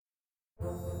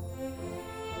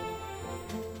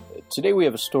Today we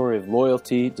have a story of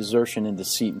loyalty, desertion, and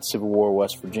deceit in Civil War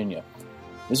West Virginia.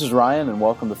 This is Ryan, and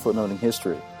welcome to Footnoting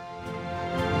History.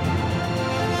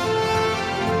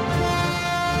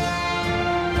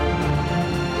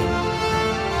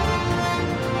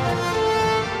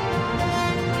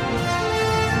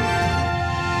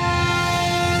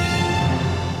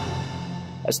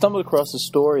 I stumbled across this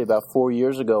story about 4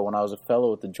 years ago when I was a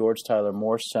fellow at the George Tyler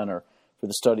Moore Center for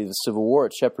the Study of the Civil War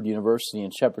at Shepherd University in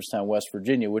Shepherdstown, West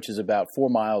Virginia, which is about 4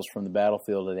 miles from the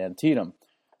battlefield at Antietam.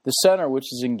 The center,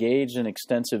 which is engaged in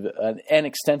an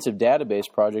extensive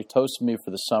database project, hosted me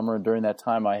for the summer, and during that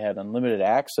time I had unlimited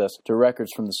access to records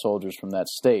from the soldiers from that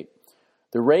state.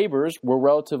 The Rabers were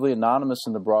relatively anonymous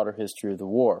in the broader history of the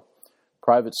war.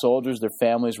 Private soldiers, their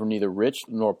families were neither rich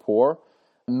nor poor.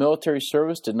 Military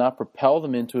service did not propel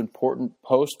them into important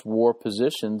post-war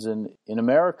positions in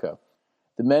America.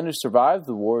 The men who survived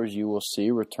the war, as you will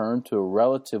see, returned to a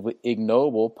relatively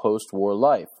ignoble post-war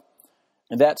life.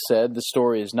 And that said, the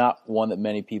story is not one that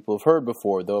many people have heard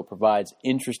before, though it provides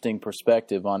interesting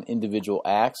perspective on individual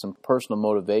acts and personal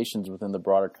motivations within the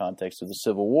broader context of the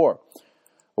Civil War.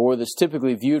 A war that's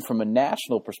typically viewed from a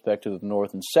national perspective of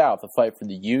North and South, a fight for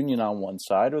the Union on one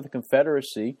side or the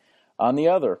Confederacy on the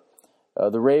other.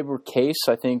 The Raber case,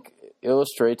 I think,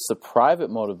 illustrates the private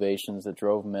motivations that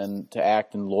drove men to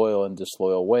act in loyal and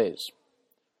disloyal ways.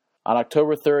 On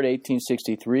October 3rd,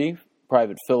 1863,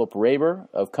 Private Philip Raber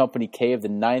of Company K of the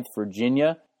 9th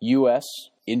Virginia U.S.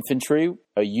 Infantry,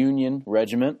 a Union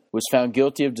regiment, was found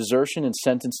guilty of desertion and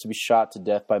sentenced to be shot to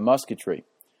death by musketry.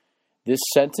 This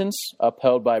sentence,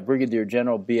 upheld by Brigadier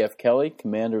General B.F. Kelly,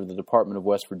 commander of the Department of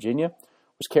West Virginia,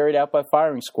 was carried out by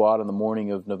firing squad on the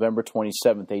morning of November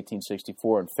 27,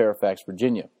 1864 in Fairfax,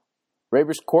 Virginia.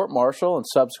 Raber's court-martial and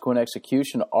subsequent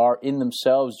execution are in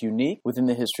themselves unique within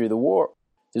the history of the war.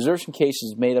 Desertion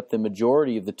cases made up the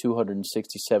majority of the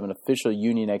 267 official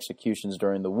Union executions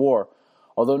during the war,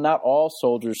 although not all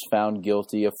soldiers found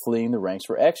guilty of fleeing the ranks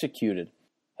were executed.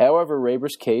 However,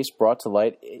 Raber's case brought to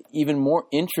light an even more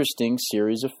interesting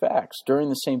series of facts. During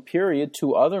the same period,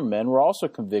 2 other men were also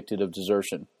convicted of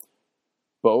desertion.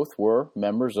 Both were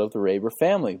members of the Raber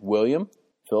family, William,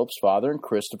 Philip's father, and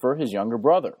Christopher, his younger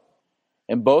brother.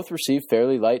 And both received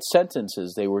fairly light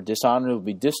sentences. They were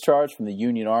dishonorably discharged from the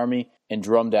Union Army and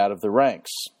drummed out of the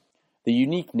ranks. The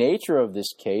unique nature of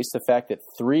this case, the fact that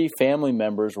 3 family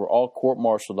members were all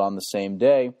court-martialed on the same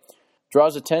day,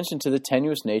 draws attention to the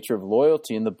tenuous nature of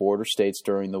loyalty in the border states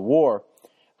during the war,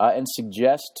 and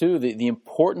suggests, too, the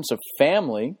importance of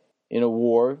family in a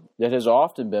war that has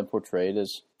often been portrayed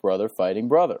as brother fighting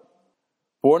brother.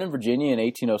 Born in Virginia in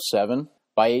 1807,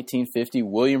 by 1850,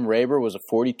 William Raber was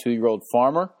a 42-year-old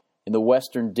farmer in the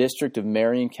Western District of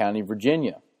Marion County,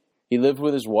 Virginia. He lived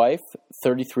with his wife,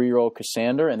 33-year-old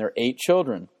Cassandra, and their 8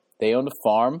 children. They owned a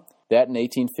farm that in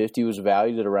 1850 was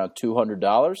valued at around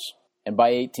 $200, and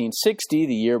by 1860,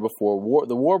 the year before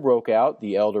the war broke out,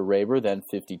 the elder Raber, then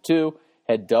 52,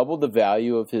 had doubled the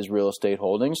value of his real estate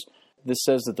holdings. This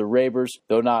says that the Rabers,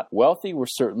 though not wealthy, were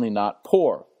certainly not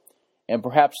poor. And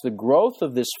perhaps the growth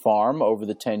of this farm over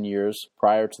the 10 years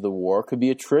prior to the war could be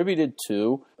attributed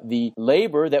to the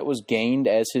labor that was gained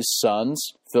as his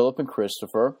sons, Philip and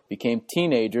Christopher, became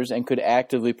teenagers and could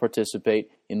actively participate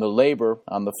in the labor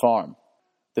on the farm.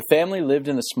 The family lived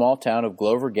in the small town of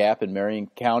Glover Gap in Marion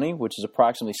County, which is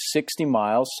approximately 60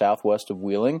 miles southwest of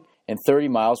Wheeling and 30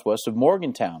 miles west of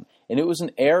Morgantown. And it was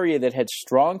an area that had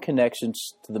strong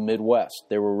connections to the Midwest.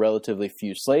 There were relatively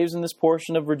few slaves in this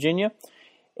portion of Virginia,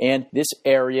 and this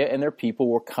area and their people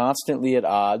were constantly at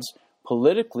odds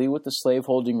politically with the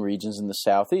slaveholding regions in the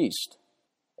Southeast.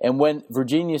 And when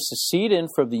Virginia seceded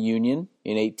from the Union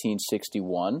in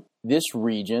 1861, this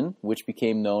region, which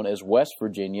became known as West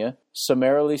Virginia,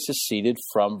 summarily seceded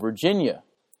from Virginia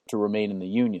to remain in the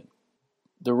Union.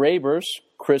 The Rabers,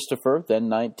 Christopher, then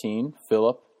 19,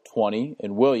 Philip, 20,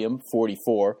 and William,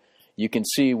 44. You can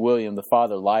see William, the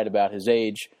father, lied about his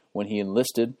age when he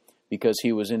enlisted, because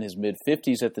he was in his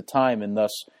mid-50s at the time and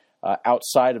thus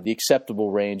outside of the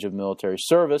acceptable range of military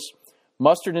service,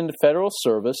 mustered into federal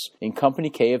service in Company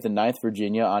K of the 9th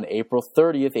Virginia on April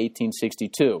 30th,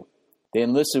 1862. They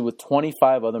enlisted with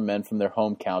 25 other men from their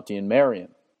home county in Marion.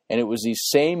 And it was these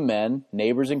same men,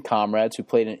 neighbors and comrades, who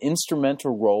played an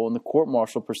instrumental role in the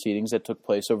court-martial proceedings that took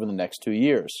place over the next 2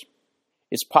 years.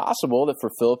 It's possible that for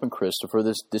Philip and Christopher,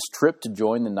 this trip to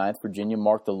join the 9th Virginia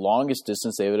marked the longest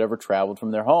distance they had ever traveled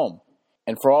from their home.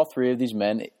 And for all 3 of these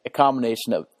men, a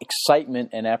combination of excitement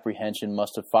and apprehension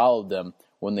must have followed them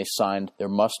when they signed their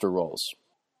muster rolls.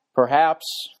 Perhaps,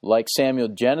 like Samuel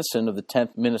Jennison of the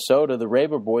 10th Minnesota, the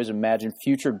Rayber boys imagined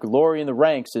future glory in the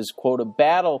ranks as, quote, a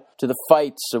battle to the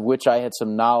fights of which I had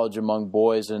some knowledge among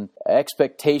boys, and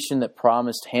expectation that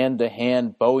promised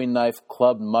hand-to-hand, bowie knife,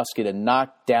 club, musket, and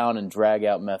knock-down and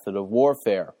drag-out method of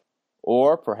warfare.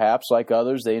 Or, perhaps, like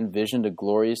others, they envisioned a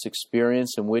glorious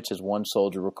experience in which, as one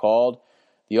soldier recalled,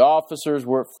 the officers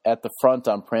were at the front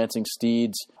on prancing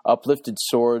steeds, uplifted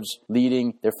swords,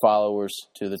 leading their followers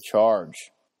to the charge.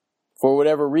 For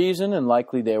whatever reason, and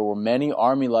likely there were many,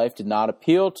 Army life did not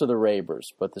appeal to the Raybers,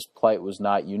 but this plight was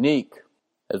not unique.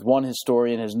 As one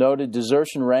historian has noted,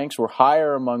 desertion ranks were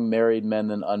higher among married men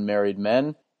than unmarried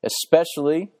men,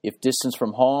 especially if distance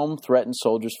from home threatened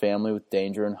soldiers' family with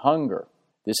danger and hunger.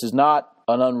 This is not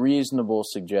an unreasonable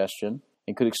suggestion,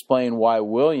 and could explain why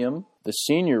William, the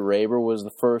senior Rayber, was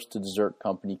the first to desert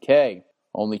Company K,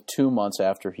 only 2 months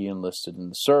after he enlisted in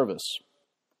the service.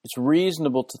 It's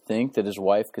reasonable to think that his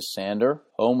wife Cassander,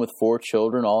 home with 4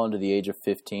 children all under the age of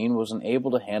 15, was unable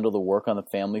to handle the work on the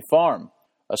family farm.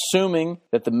 Assuming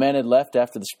that the men had left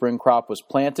after the spring crop was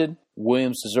planted,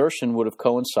 William's desertion would have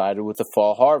coincided with the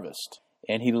fall harvest,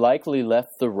 and he likely left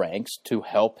the ranks to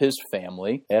help his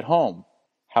family at home.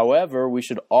 However, we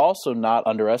should also not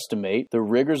underestimate the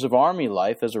rigors of Army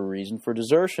life as a reason for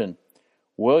desertion.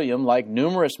 William, like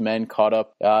numerous men caught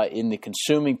up in the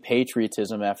consuming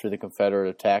patriotism after the Confederate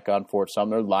attack on Fort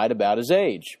Sumter, lied about his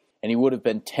age, and he would have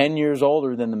been 10 years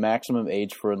older than the maximum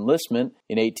age for enlistment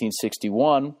in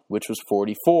 1861, which was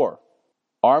 44.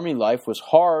 Army life was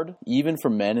hard, even for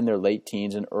men in their late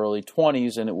teens and early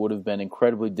 20s, and it would have been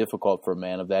incredibly difficult for a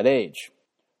man of that age.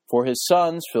 For his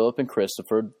sons, Philip and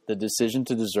Christopher, the decision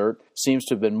to desert seems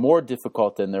to have been more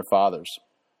difficult than their father's.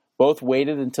 Both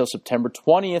waited until September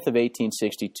 20th of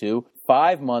 1862,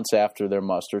 5 months after their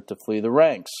muster, to flee the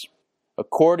ranks.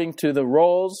 According to the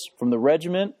rolls from the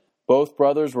regiment, both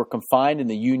brothers were confined in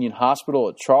the Union Hospital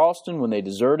at Charleston when they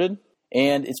deserted,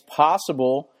 and it's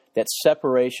possible that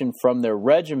separation from their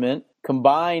regiment,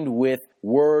 combined with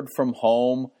word from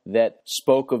home that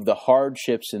spoke of the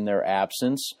hardships in their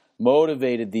absence,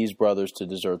 motivated these brothers to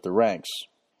desert the ranks.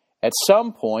 At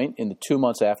some point, in the 2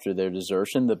 months after their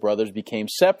desertion, the brothers became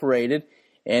separated,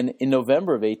 and in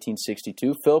November of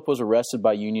 1862, Philip was arrested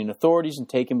by Union authorities and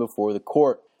taken before the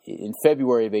court in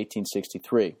February of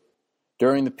 1863.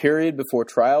 During the period before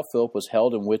trial, Philip was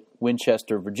held in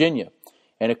Winchester, Virginia,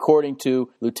 and according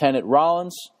to Lieutenant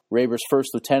Rollins, Rayber's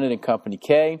first lieutenant in Company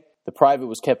K, the private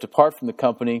was kept apart from the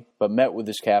company, but met with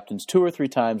his captains 2 or 3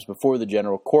 times before the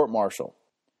general court-martial.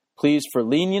 Pleas for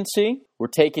leniency were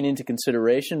taken into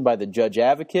consideration by the judge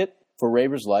advocate, for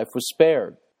Rayber's life was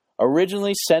spared.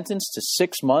 Originally sentenced to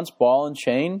 6 months ball and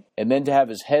chain, and then to have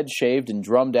his head shaved and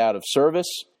drummed out of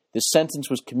service, this sentence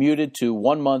was commuted to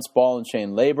 1 month's ball and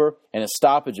chain labor and a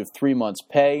stoppage of 3 months'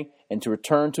 pay, and to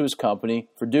return to his company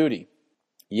for duty.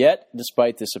 Yet,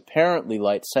 despite this apparently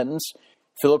light sentence,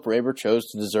 Philip Rayber chose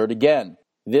to desert again,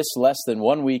 this less than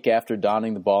 1 week after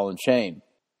donning the ball and chain.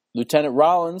 Lieutenant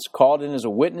Rollins, called in as a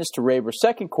witness to Rayber's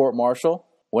second court-martial,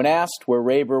 when asked where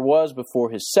Rayber was before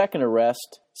his second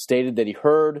arrest, stated that he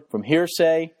heard from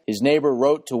hearsay his neighbor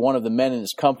wrote to one of the men in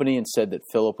his company and said that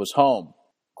Philip was home.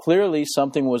 Clearly,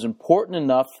 something was important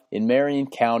enough in Marion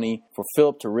County for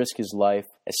Philip to risk his life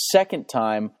a second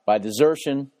time by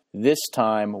desertion, this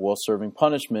time while serving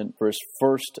punishment for his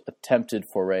first attempted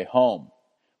foray home.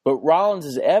 But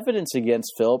Rollins' evidence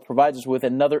against Philip provides us with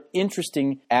another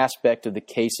interesting aspect of the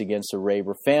case against the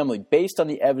Rayber family. Based on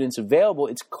the evidence available,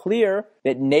 it's clear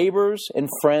that neighbors and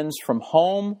friends from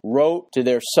home wrote to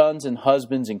their sons and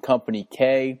husbands in Company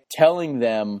K, telling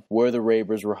them where the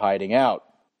Raybers were hiding out.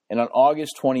 And on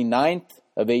August 29th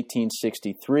of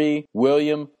 1863,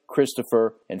 William,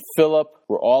 Christopher, and Philip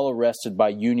were all arrested by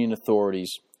Union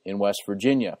authorities in West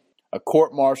Virginia. A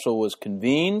court-martial was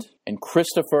convened, and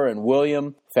Christopher and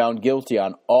William, found guilty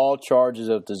on all charges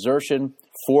of desertion,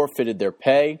 forfeited their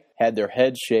pay, had their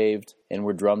heads shaved, and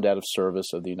were drummed out of service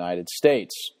of the United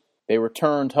States. They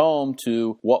returned home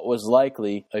to what was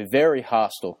likely a very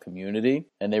hostile community,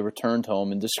 and they returned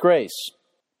home in disgrace.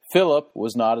 Philip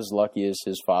was not as lucky as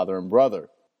his father and brother.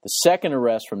 The second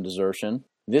arrest from desertion,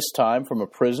 this time from a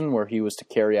prison where he was to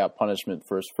carry out punishment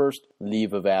for his first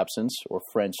leave of absence, or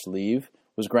French leave,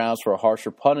 was grounds for a harsher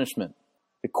punishment.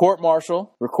 The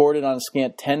court-martial, recorded on a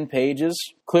scant 10 pages,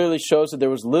 clearly shows that there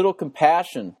was little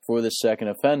compassion for this second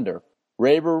offender.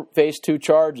 Rayber faced 2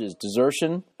 charges,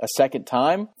 desertion a second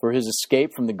time for his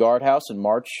escape from the guardhouse in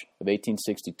March of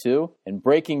 1862, and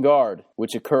breaking guard,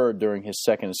 which occurred during his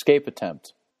second escape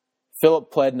attempt.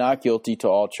 Philip pled not guilty to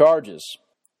all charges.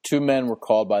 2 men were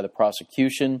called by the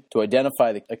prosecution to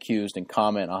identify the accused and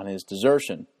comment on his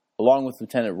desertion. along with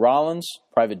Lieutenant Rollins,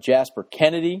 Private Jasper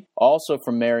Kennedy, also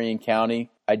from Marion County,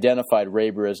 identified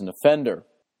Rayber as an offender.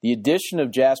 The addition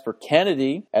of Jasper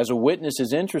Kennedy as a witness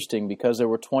is interesting because there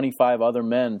were 25 other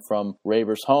men from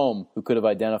Rayber's home who could have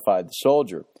identified the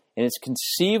soldier. And it's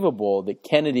conceivable that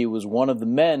Kennedy was one of the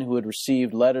men who had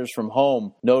received letters from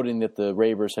home noting that the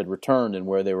Raybers had returned and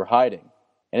where they were hiding.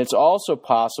 And it's also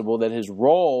possible that his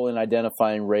role in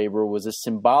identifying Rayber was a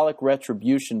symbolic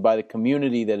retribution by the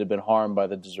community that had been harmed by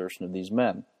the desertion of these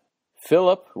men.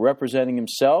 Philip, representing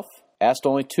himself, asked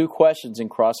only 2 questions in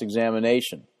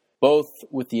cross-examination, both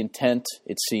with the intent,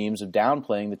 it seems, of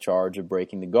downplaying the charge of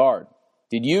breaking the guard.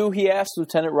 "Did you," he asked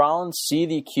Lieutenant Rollins, "see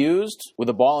the accused with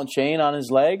a ball and chain on his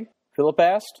leg?" Philip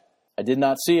asked. "I did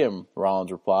not see him,"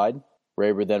 Rollins replied.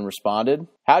 Rayber then responded,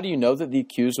 "How do you know that the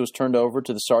accused was turned over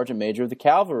to the sergeant major of the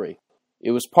cavalry?"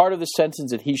 "It was part of the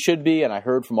sentence that he should be, and I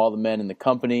heard from all the men in the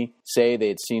company say they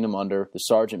had seen him under the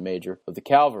sergeant major of the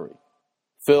cavalry."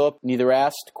 Philip neither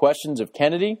asked questions of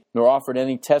Kennedy nor offered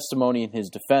any testimony in his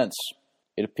defense.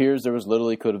 It appears there was little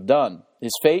he could have done.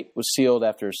 His fate was sealed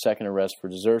after his second arrest for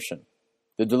desertion.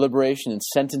 The deliberation and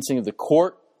sentencing of the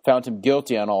court found him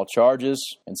guilty on all charges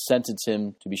and sentenced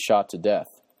him to be shot to death.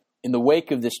 In the wake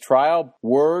of this trial,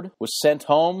 word was sent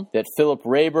home that Philip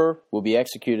Rayber will be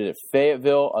executed at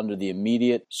Fayetteville under the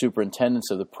immediate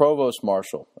superintendence of the Provost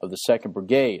Marshal of the 2nd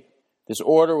Brigade. This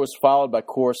order was followed by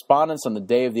correspondence on the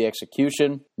day of the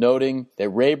execution, noting that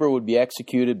Rayber would be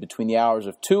executed between the hours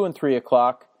of 2 and 3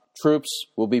 o'clock. Troops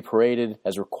will be paraded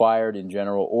as required in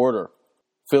general order.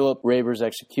 Philip Rayber's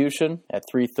execution at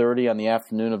 3:30 on the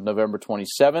afternoon of November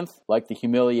 27th, like the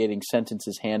humiliating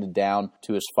sentences handed down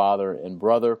to his father and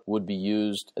brother, would be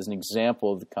used as an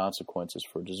example of the consequences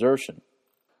for desertion.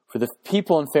 For the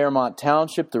people in Fairmont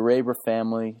Township, the Rayber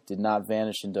family did not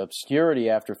vanish into obscurity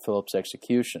after Philip's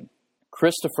execution.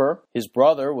 Christopher, his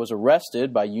brother, was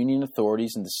arrested by Union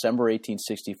authorities in December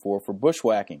 1864 for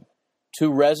bushwhacking. 2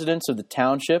 residents of the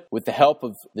township, with the help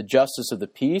of the Justice of the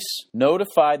Peace,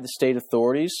 notified the state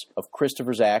authorities of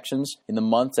Christopher's actions in the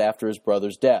months after his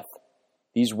brother's death.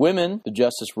 These women, the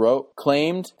justice wrote,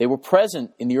 claimed they were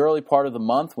present in the early part of the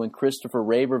month when Christopher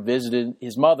Rayber visited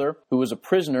his mother, who was a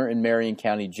prisoner in Marion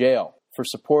County Jail, for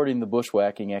supporting the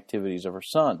bushwhacking activities of her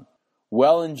son.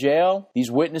 While in jail,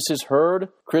 these witnesses heard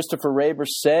Christopher Rayber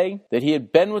say that he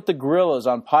had been with the guerrillas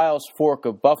on Pyle's Fork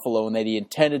of Buffalo and that he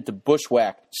intended to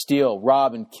bushwhack, steal,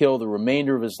 rob, and kill the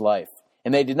remainder of his life.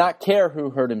 And they did not care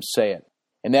who heard him say it.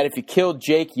 And that if he killed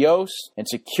Jake Yost and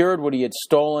secured what he had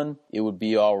stolen, it would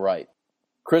be all right.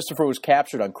 Christopher was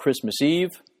captured on Christmas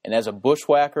Eve and as a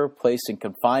bushwhacker placed in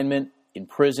confinement in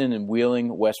prison in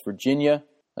Wheeling, West Virginia,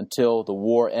 until the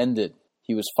war ended.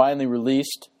 He was finally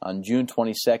released on June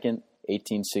 22nd,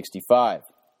 1865.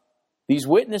 These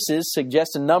witnesses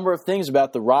suggest a number of things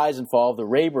about the rise and fall of the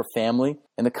Rayber family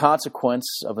and the consequence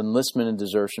of enlistment and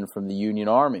desertion from the Union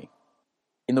Army.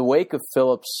 In the wake of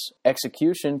Philip's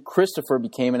execution, Christopher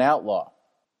became an outlaw.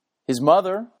 His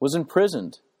mother was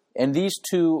imprisoned, and these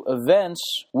 2 events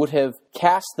would have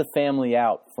cast the family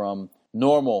out from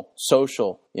normal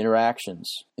social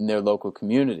interactions in their local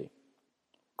community.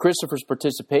 Christopher's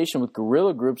participation with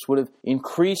guerrilla groups would have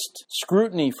increased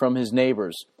scrutiny from his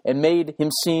neighbors and made him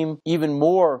seem even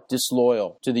more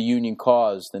disloyal to the Union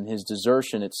cause than his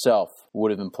desertion itself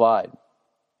would have implied.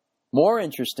 More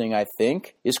interesting, I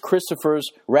think, is Christopher's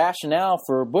rationale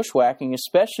for bushwhacking,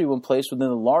 especially when placed within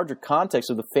the larger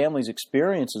context of the family's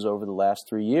experiences over the last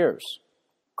 3 years.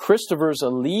 Christopher's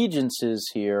allegiances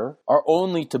here are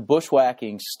only to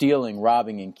bushwhacking, stealing,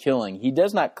 robbing, and killing. He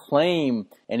does not claim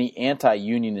any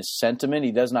anti-unionist sentiment.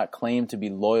 He does not claim to be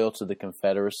loyal to the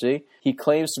Confederacy. He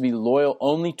claims to be loyal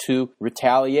only to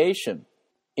retaliation.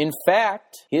 In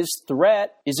fact, his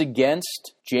threat is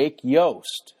against Jake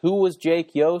Yost. Who was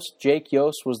Jake Yost? Jake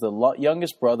Yost was the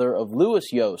youngest brother of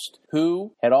Lewis Yost,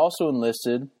 who had also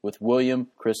enlisted with William,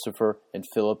 Christopher, and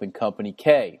Philip in Company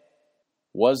K.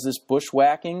 Was this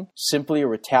bushwhacking simply a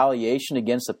retaliation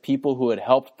against the people who had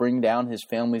helped bring down his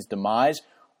family's demise?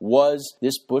 Was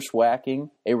this bushwhacking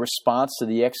a response to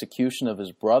the execution of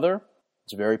his brother?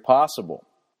 It's very possible.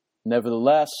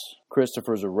 Nevertheless,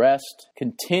 Christopher's arrest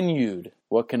continued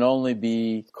what can only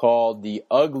be called the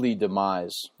ugly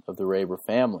demise of the Rayber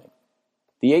family.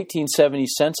 The 1870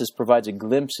 census provides a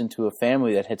glimpse into a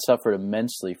family that had suffered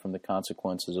immensely from the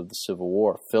consequences of the Civil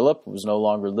War. Philip was no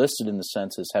longer listed in the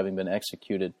census, having been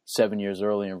executed 7 years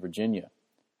earlier in Virginia.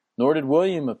 Nor did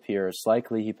William appear. It's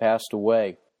likely he passed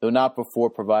away, though not before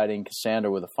providing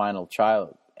Cassandra with a final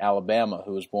child, Alabama,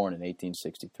 who was born in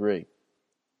 1863.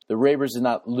 The Raybers did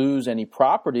not lose any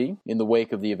property in the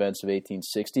wake of the events of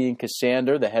 1860, and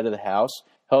Cassandra, the head of the house,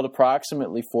 held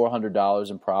approximately $400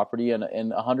 in property and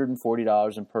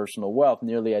 $140 in personal wealth,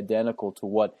 nearly identical to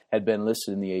what had been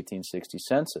listed in the 1860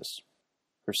 census.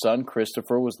 Her son,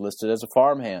 Christopher, was listed as a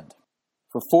farmhand.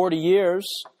 For 40 years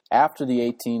after the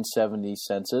 1870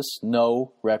 census,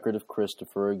 no record of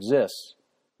Christopher exists.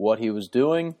 What he was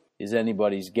doing is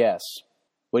anybody's guess.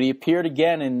 But he appeared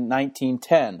again in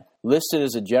 1910, listed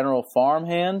as a general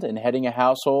farmhand and heading a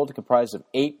household comprised of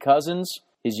 8 cousins,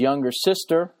 his younger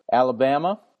sister,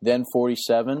 Alabama, then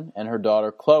 47, and her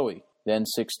daughter, Chloe, then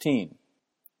 16.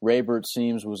 Rayber, it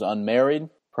seems, was unmarried,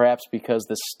 perhaps because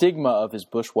the stigma of his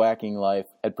bushwhacking life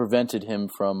had prevented him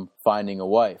from finding a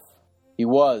wife. He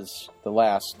was the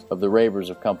last of the Raybers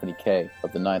of Company K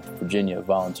of the 9th Virginia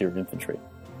Volunteer Infantry.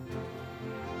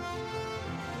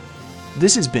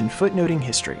 This has been Footnoting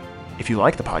History. If you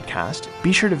like the podcast,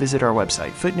 be sure to visit our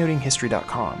website,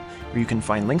 footnotinghistory.com, where you can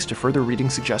find links to further reading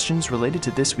suggestions related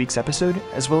to this week's episode,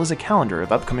 as well as a calendar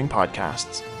of upcoming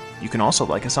podcasts. You can also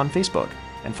like us on Facebook,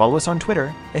 and follow us on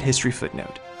Twitter at History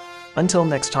Footnote. Until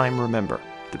next time, remember,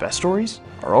 the best stories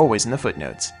are always in the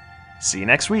footnotes. See you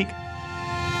next week!